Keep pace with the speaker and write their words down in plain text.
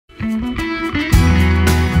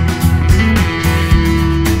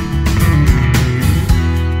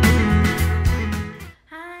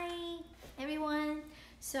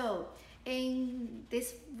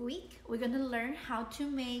this week we're gonna learn how to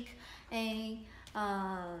make a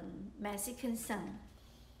Mexican sun.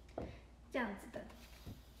 这样子的.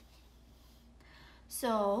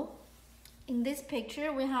 So in this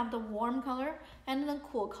picture we have the warm color and the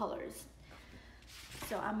cool colors.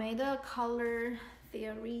 So I made a color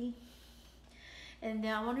theory, and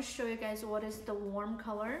then I want to show you guys what is the warm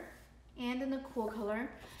color and then the cool color,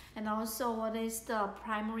 and also what is the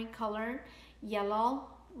primary color, yellow,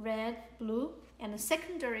 red, blue, and the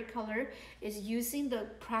secondary color is using the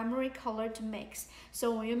primary color to mix.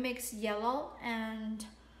 So when you mix yellow and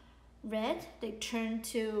red, they turn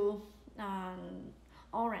to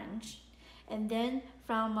orange, and then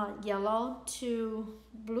from yellow to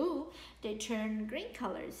blue they turn green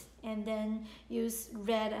colors, and then use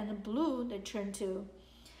red and blue they turn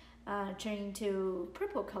into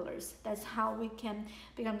purple colors. That's how we can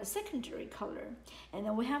become the secondary color. And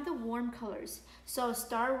then we have the warm colors. So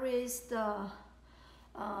start with the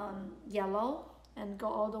yellow and go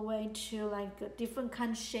all the way to like different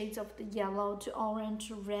kind of shades of the yellow to orange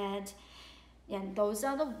to red, and those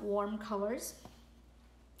are the warm colors.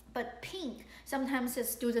 But pink, sometimes the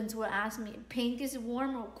students will ask me, pink is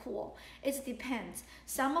warm or cool? It depends.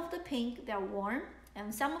 Some of the pink they're warm,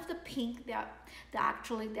 and some of the pink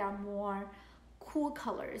they're more cool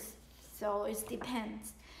colors. So it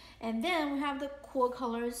depends. And then we have the cool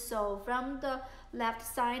colors. So from the left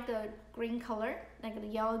side, the green color, like the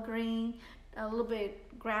yellow green, a little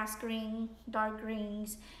bit grass green, dark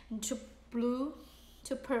greens, to blue,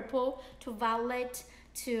 to purple, to violet,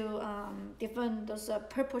 to different those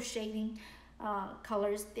purple shading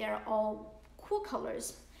colors. They are all cool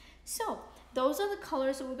colors. So those are the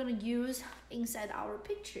colors we're going to use inside our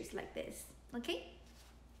pictures like this. Okay,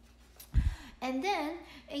 and then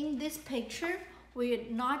in this picture we're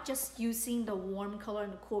not just using the warm color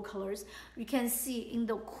and the cool colors. You can see in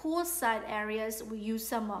the cool side areas we use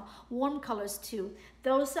some warm colors too.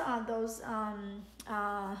 Those are those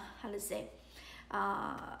how to say,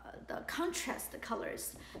 the contrast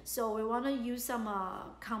colors. So we want to use some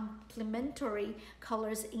complementary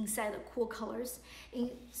colors inside the cool colors.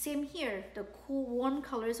 Same here, the cool warm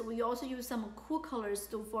colors, we also use some cool colors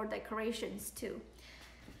for decorations too.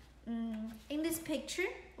 In this picture,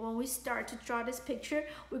 when we start to draw this picture,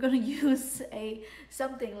 we're gonna use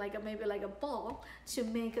something like maybe like a ball to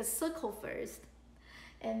make a circle first.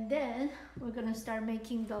 And then we're gonna start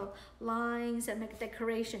making the lines and make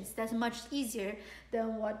decorations. That's much easier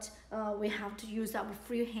than what we have to use our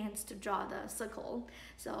free hands to draw the circle.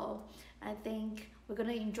 So I think we're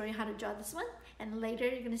gonna enjoy how to draw this one, and later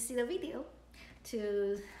you're gonna see the video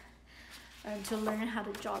to learn how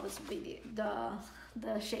to draw this video,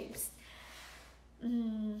 the shapes.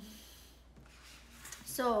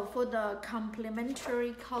 So for the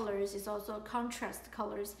complementary colors, it's also contrast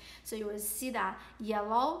colors. So you will see that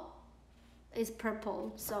yellow is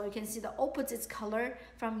purple. So you can see the opposite color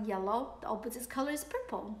from yellow. The opposite color is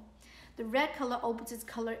purple. The red color opposite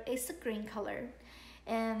color is the green color.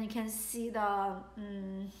 And you can see the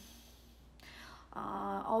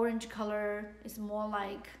orange color is more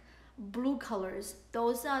like blue colors.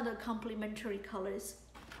 Those are the complementary colors.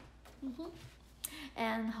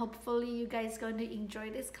 And hopefully you guys are going to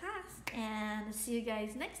enjoy this class, and see you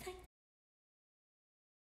guys next time.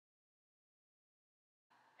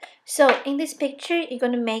 So in this picture, you're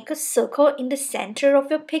going to make a circle in the center of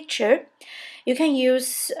your picture. You can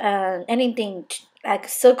use anything like a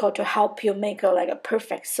circle to help you make like a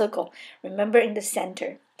perfect circle. Remember, in the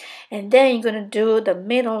center. And then you're going to do the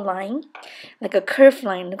middle line, like a curved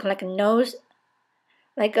line, look like a nose,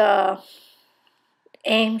 like a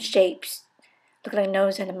M shapes. Look like a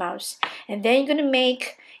nose and a mouth. And then you're going to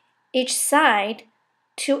make each side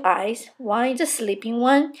 2 eyes. One is a sleeping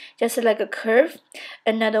one, just like a curve.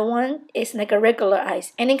 Another one is like a regular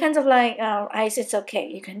eyes. Any kinds of like eyes, it's okay.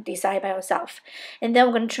 You can decide by yourself. And then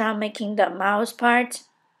we're going to try making the mouth part.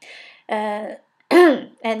 And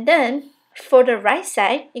then for the right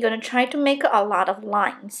side, you're going to try to make a lot of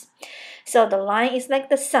lines. So the line is like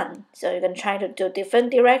the sun. So you're going to try to do different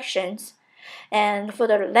directions. And for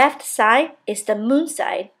the left side is the moon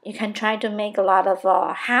side. You can try to make a lot of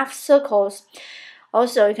half circles.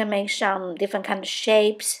 Also, you can make some different kind of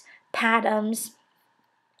shapes, patterns.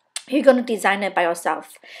 You're going to design it by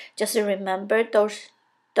yourself. Just remember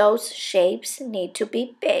those shapes need to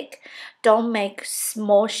be big. Don't make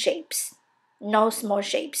small shapes. No small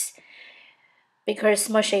shapes. Because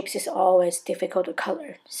small shapes is always difficult to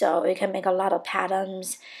color. So you can make a lot of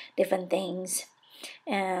patterns, different things.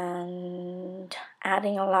 And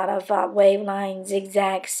adding a lot of wave lines,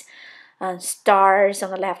 zigzags, stars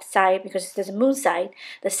on the left side because there's a moon side.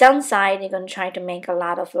 The sun side, you're going to try to make a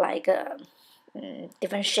lot of like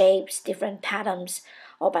different shapes, different patterns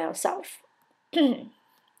all by yourself.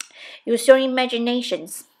 Use your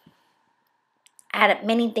imaginations. Add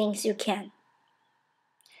many things you can.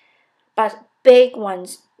 But big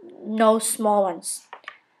ones, no small ones.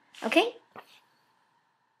 Okay?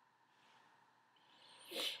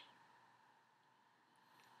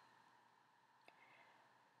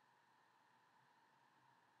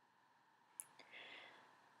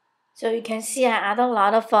 So you can see I add a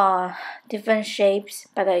lot of different shapes,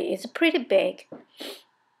 but it's pretty big.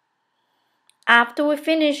 After we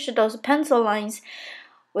finish those pencil lines,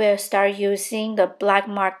 we'll start using the black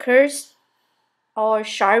markers or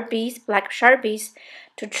Sharpies, black Sharpies,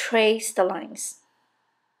 to trace the lines.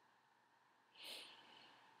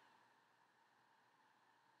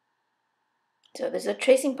 So there's a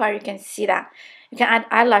tracing part, you can see that. You can add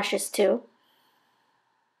eyelashes too.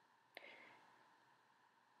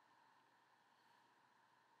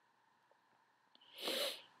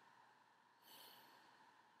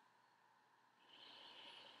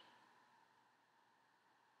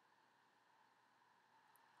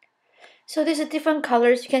 So these are different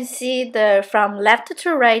colors. You can see the from left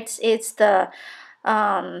to right, it's the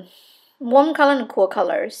warm color and cool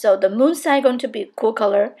color. So the moon side going to be cool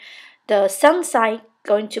color, the sun side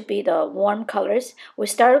going to be the warm colors. We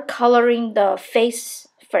start coloring the face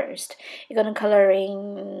first. You're gonna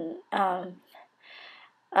coloring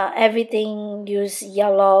everything. Use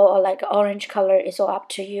yellow or like orange color. It's all up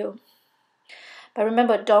to you. But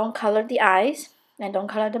remember, don't color the eyes and don't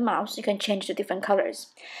color the mouth. You can change the different colors.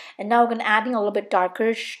 And now we're gonna add in a little bit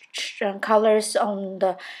darker colors on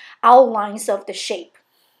the outlines of the shape.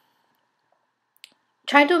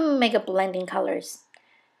 Try to make a blending colors.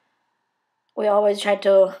 We always try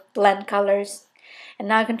to blend colors. And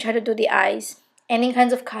now I can try to do the eyes. Any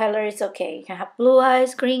kinds of color is okay. You can have blue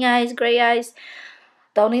eyes, green eyes, gray eyes.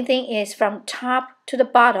 The only thing is from top to the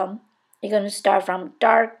bottom, you're going to start from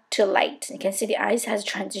dark to light. You can see the eyes has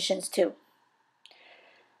transitions too.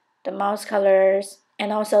 The mouth colors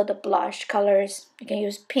and also the blush colors. You can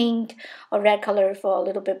use pink or red color for a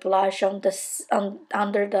little bit blush on the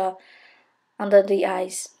under the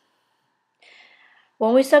eyes.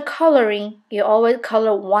 When we start coloring, you always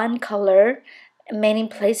color one color many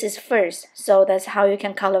places first, so that's how you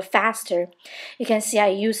can color faster. You can see I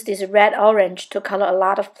use this red orange to color a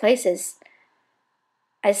lot of places.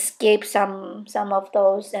 I skip some of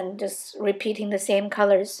those and just repeating the same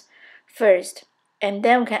colors first, and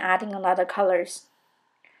then we can add in another colors.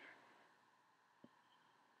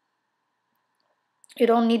 You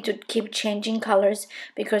don't need to keep changing colors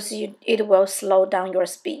because it will slow down your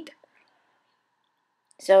speed.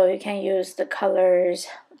 So you can use the colors,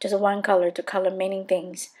 just one color to color many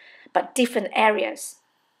things, but different areas.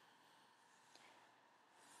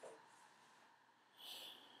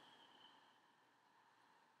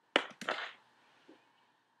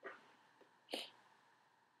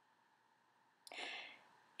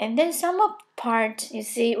 And then some of part, you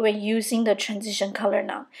see, we're using the transition color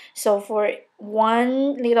now. So for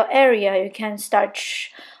one little area, you can start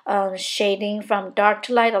shading from dark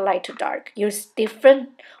to light or light to dark. Use different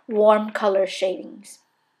warm color shadings.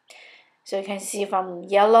 So you can see from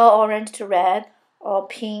yellow, orange to red, or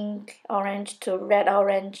pink, orange to red,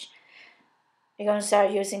 orange. You're going to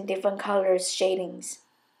start using different colors shadings.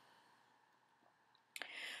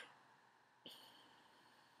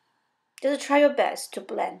 Just try your best to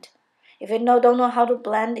blend. If you don't know how to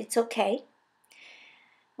blend, it's okay.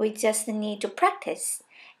 We just need to practice,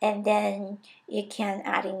 and then you can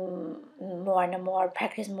add in more and more,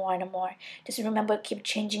 practice more and more. Just remember, keep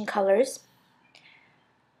changing colors.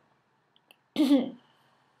 On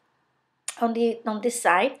this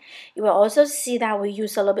side, you will also see that we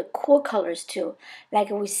use a little bit cool colors too.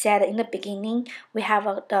 Like we said in the beginning, we have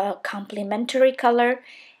the complementary color.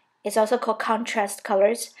 It's also called contrast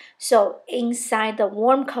colors. So inside the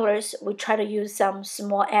warm colors, we try to use some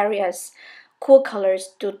small areas, cool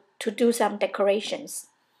colors to do some decorations.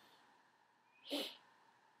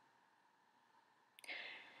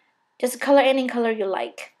 Just color any color you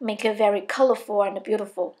like. Make it very colorful and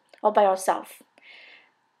beautiful all by yourself.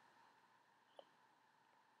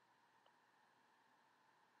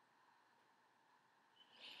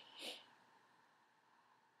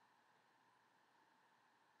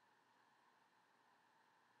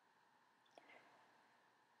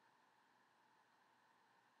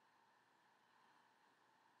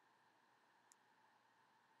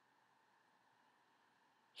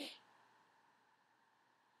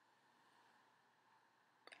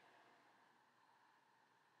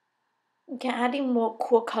 You can add in more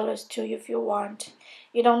cool colors too if you want.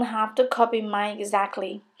 You don't have to copy mine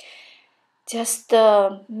exactly. just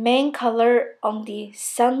the main color on the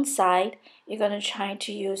sun side, you're going to try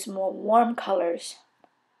to use more warm colors.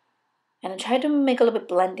 And try to make a little bit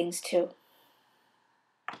blendings too.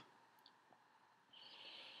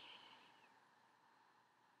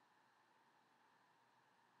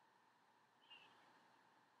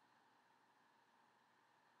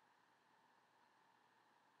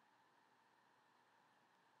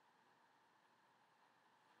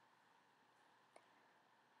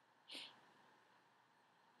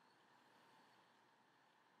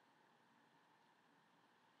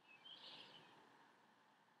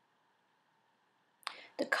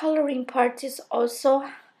 The coloring part is also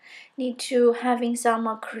need to having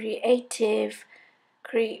some creative.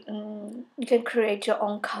 You can create your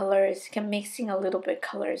own colors. You can mixing a little bit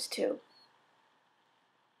colors too.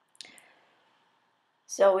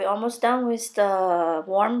 So we're almost done with the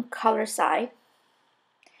warm color side.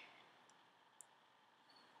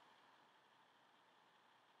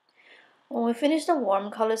 When we finish the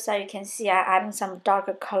warm color side, you can see I'm adding some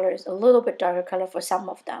darker colors, a little bit darker color for some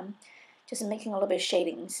of them, just making a little bit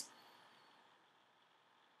shadings.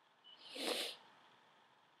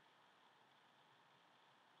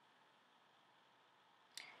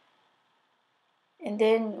 And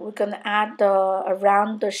then we're gonna add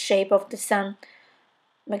around the shape of the sun,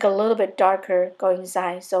 make a little bit darker go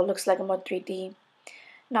inside, so it looks like more 3D.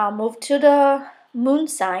 Now move to the moon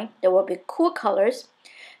side. There will be cool colors.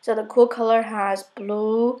 So the cool color has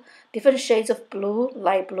blue, different shades of blue,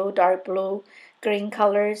 light blue, dark blue, green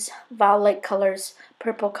colors, violet colors,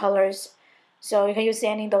 purple colors. So you can use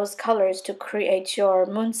any of those colors to create your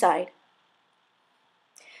moon side.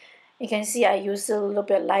 You can see I use a little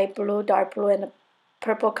bit light blue, dark blue, and a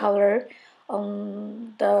purple color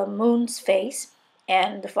on the moon's face.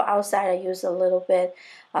 And for outside, I use a little bit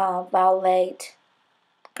violet,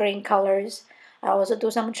 green colors. I also do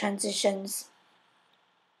some transitions.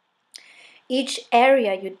 Each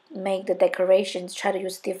area you make the decorations, try to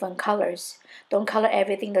use different colors. Don't color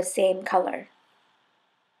everything the same color.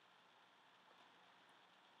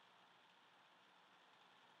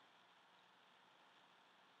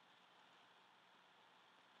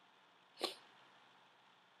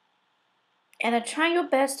 And try your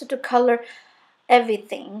best to color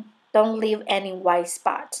everything. Don't leave any white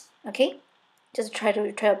spots. Okay? Just try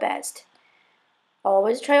your best.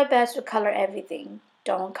 Always try your best to color everything.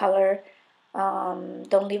 Don't color.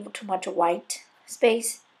 Don't leave too much white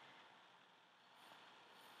space.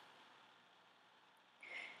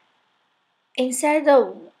 Inside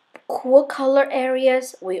the cool color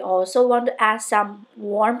areas, we also want to add some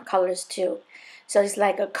warm colors too. So it's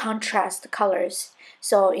like a contrast colors.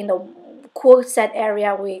 So in the cool set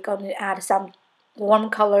area, we're going to add some warm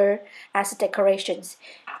color as decorations.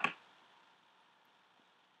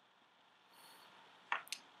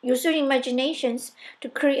 Use your imaginations to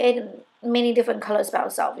create many different colors by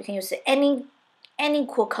yourself. You can use any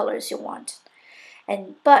cool colors you want.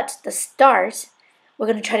 But the stars, we're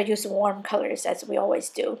going to try to use warm colors as we always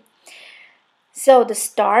do. So the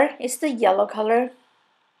star is the yellow color.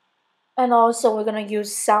 And also we're going to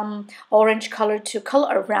use some orange color to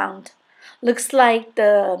color around. Looks like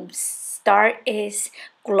the star is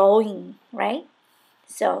glowing, right?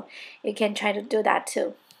 So you can try to do that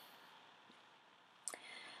too.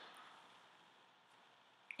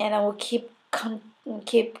 And I will keep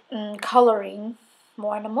coloring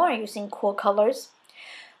more and more using cool colors.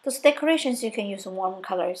 Those decorations you can use warm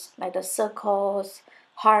colors like the circles,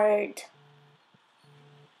 heart.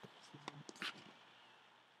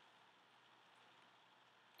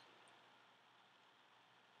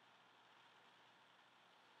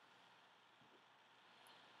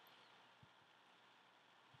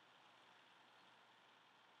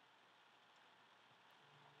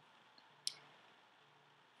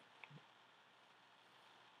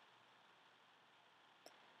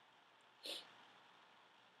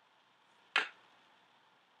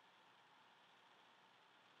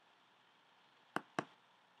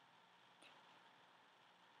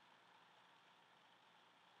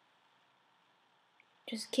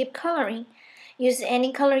 Just keep coloring. Use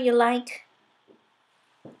any color you like.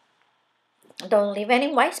 Don't leave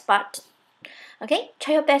any white spot. Okay,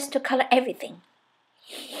 try your best to color everything.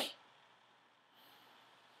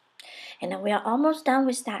 And then we are almost done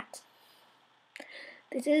with that.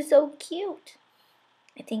 This is so cute.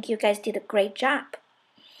 I think you guys did a great job.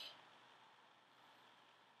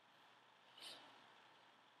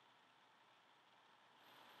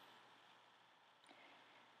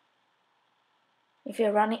 If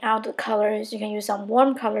you're running out of colors, you can use some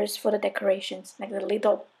warm colors for the decorations. Like the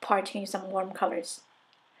little part, you can use some warm colors.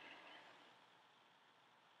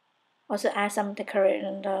 Also add some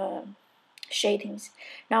decoration shadings.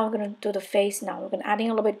 Now we're going to do the face. Now we're going to adding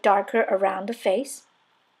a little bit darker around the face.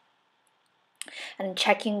 And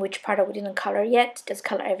checking which part we didn't color yet. Just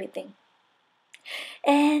color everything.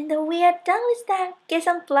 And we are done with that. Get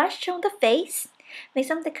some blush on the face. Make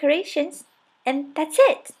some decorations. And that's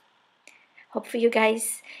it. Hopefully you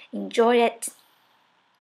guys enjoy it.